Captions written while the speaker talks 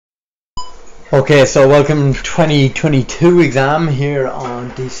Okay, so welcome 2022 exam here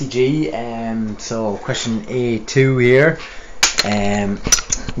on DCG. So question A2 here.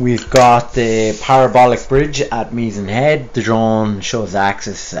 We've got the parabolic bridge at Meason Head. The drawing shows the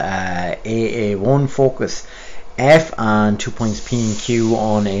axis AA1 focus F and 2 points P and Q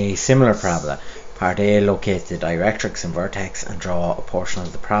on a similar parabola. Part A, locate the directrix and vertex and draw a portion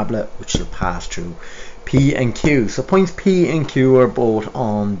of the parabola which will pass through P and Q. So points P and Q are both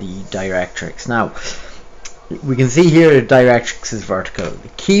on the directrix. Now we can see here the directrix is vertical. The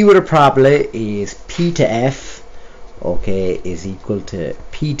key with a parabola is P to F, okay, is equal to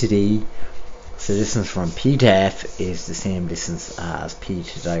P to D. So distance from P to F is the same distance as P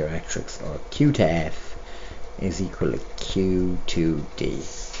to directrix, or Q to F is equal to Q to D.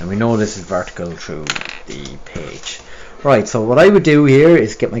 And we know this is vertical through the page. Right, so what I would do here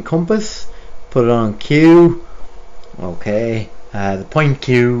is get my compass, put it on Q. Okay, the point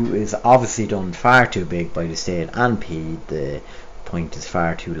Q is obviously done far too big by the state, and P, the point is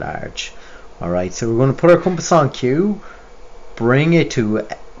far too large. Alright, so we're going to put our compass on Q, bring it to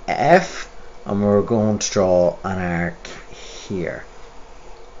F, and we're going to draw an arc here.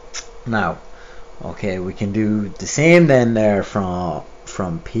 Now, okay, we can do the same then there from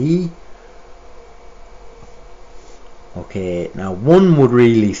P. Okay, now one would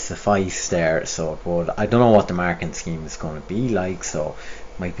really suffice there, so it would. I don't know what the marking scheme is going to be like, so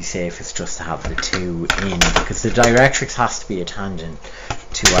it might be safest just to have the two in, because the directrix has to be a tangent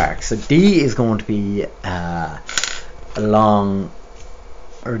to arc. So D is going to be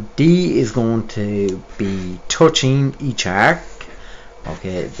D is going to be touching each arc.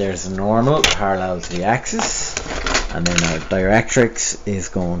 Okay, there's a normal parallel to the axis, and then our directrix is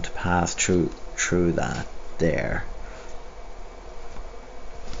going to pass through that there.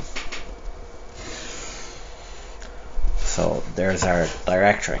 So there's our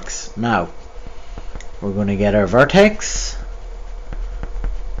directrix. Now we're going to get our vertex,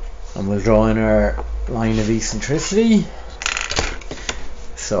 and we'll draw in our line of eccentricity.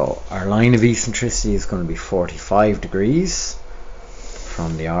 So our line of eccentricity is going to be 45 degrees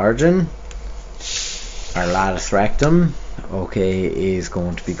from the origin. Our latus rectum, okay, is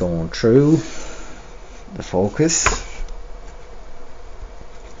going to be going through the focus.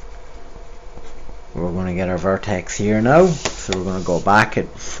 We're going to get our vertex here now, so we're going to go back at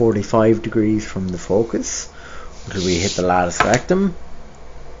 45 degrees from the focus until we hit the latus rectum.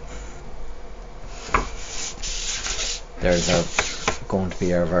 There's going to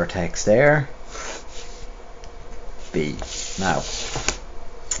be our vertex there, B. Now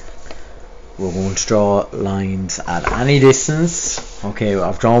we're going to draw lines at any distance. Okay,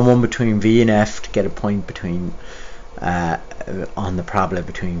 I've drawn one between V and F to get a point between on the parabola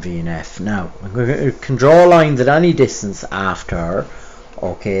between V and F. Now I can draw lines at any distance after,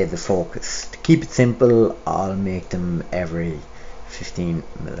 okay, the focus. To keep it simple, I'll make them every 15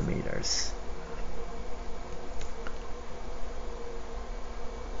 millimeters.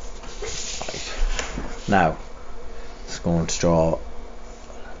 Right. Now it's going to draw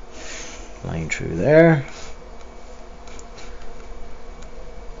a line through there.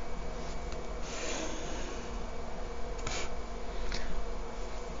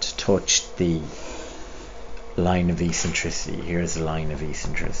 Touch the line of eccentricity. Here's the line of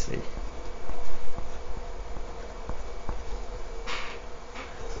eccentricity.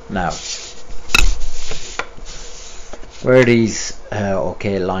 Now, where these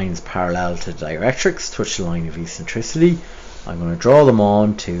okay lines parallel to the directrix touch the line of eccentricity, I'm going to draw them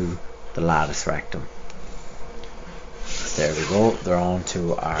on to the latus rectum. There we go, they're on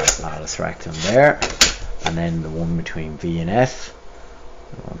to our latus rectum there, and then the one between V and F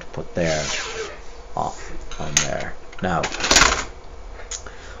I want to put there on there. Now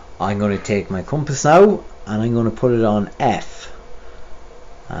I'm going to take my compass now, and I'm going to put it on F,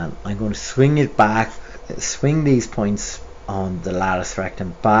 and I'm going to swing it back, swing these points on the latus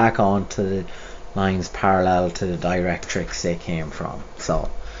rectum back onto the lines parallel to the directrix they came from. So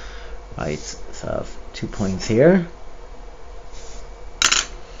right, so I have 2 points here.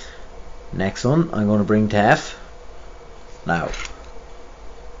 Next one I'm going to bring to F. Now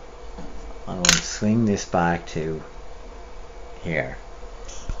I'm going to swing this back to here.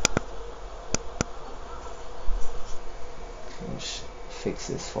 Just fix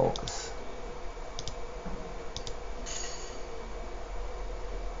this focus.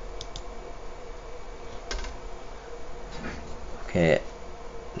 Okay,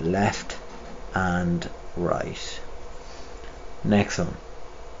 left and right. Next one.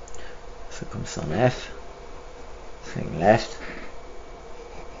 So it comes on F, swing left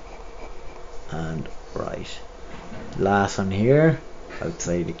and right. Last one here,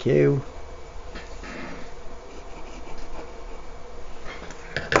 outside the Q.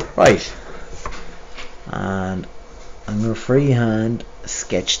 Right, and I'm going to freehand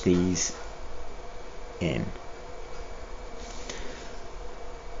sketch these in.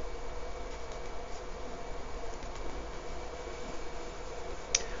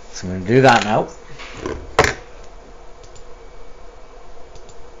 So I'm going to do that now.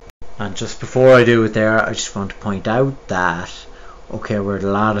 And just before I do it there, I just want to point out that, okay, where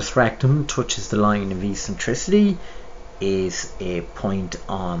the lattice rectum touches the line of eccentricity is a point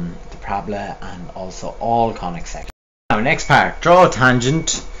on the parabola and also all conic sections. Now, next part, draw a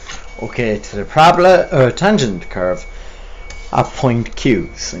tangent, okay, to the parabola or tangent curve at point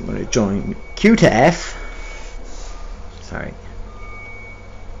Q. So I'm going to join Q to F. Sorry.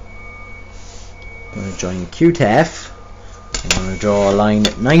 I'm going to join Q to F. I'm going to draw a line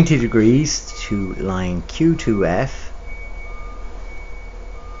at 90 degrees to line Q2F.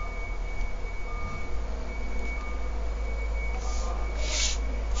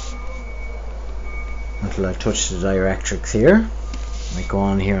 Until I touch the directrix here. I go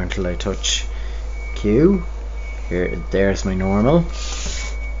on here until I touch Q. Here, there's my normal.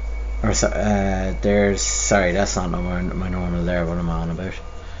 Or sorry, that's not my normal there. What am I on about?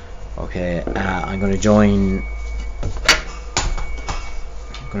 Okay, I'm going to join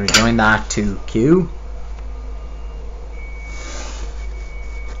that to Q.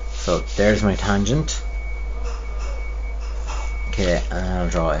 So there's my tangent. Okay, and I'll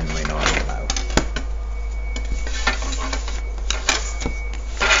draw in my normal now.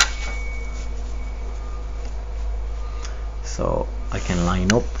 So I can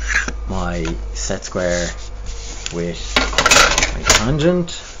line up my set square with my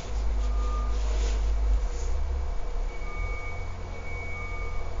tangent.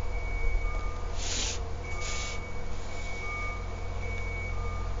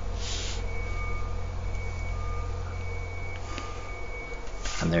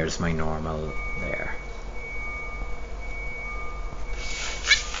 And there's my normal there.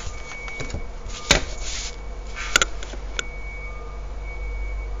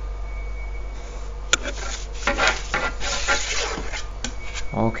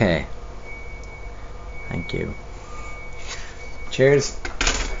 Okay. Thank you. Cheers.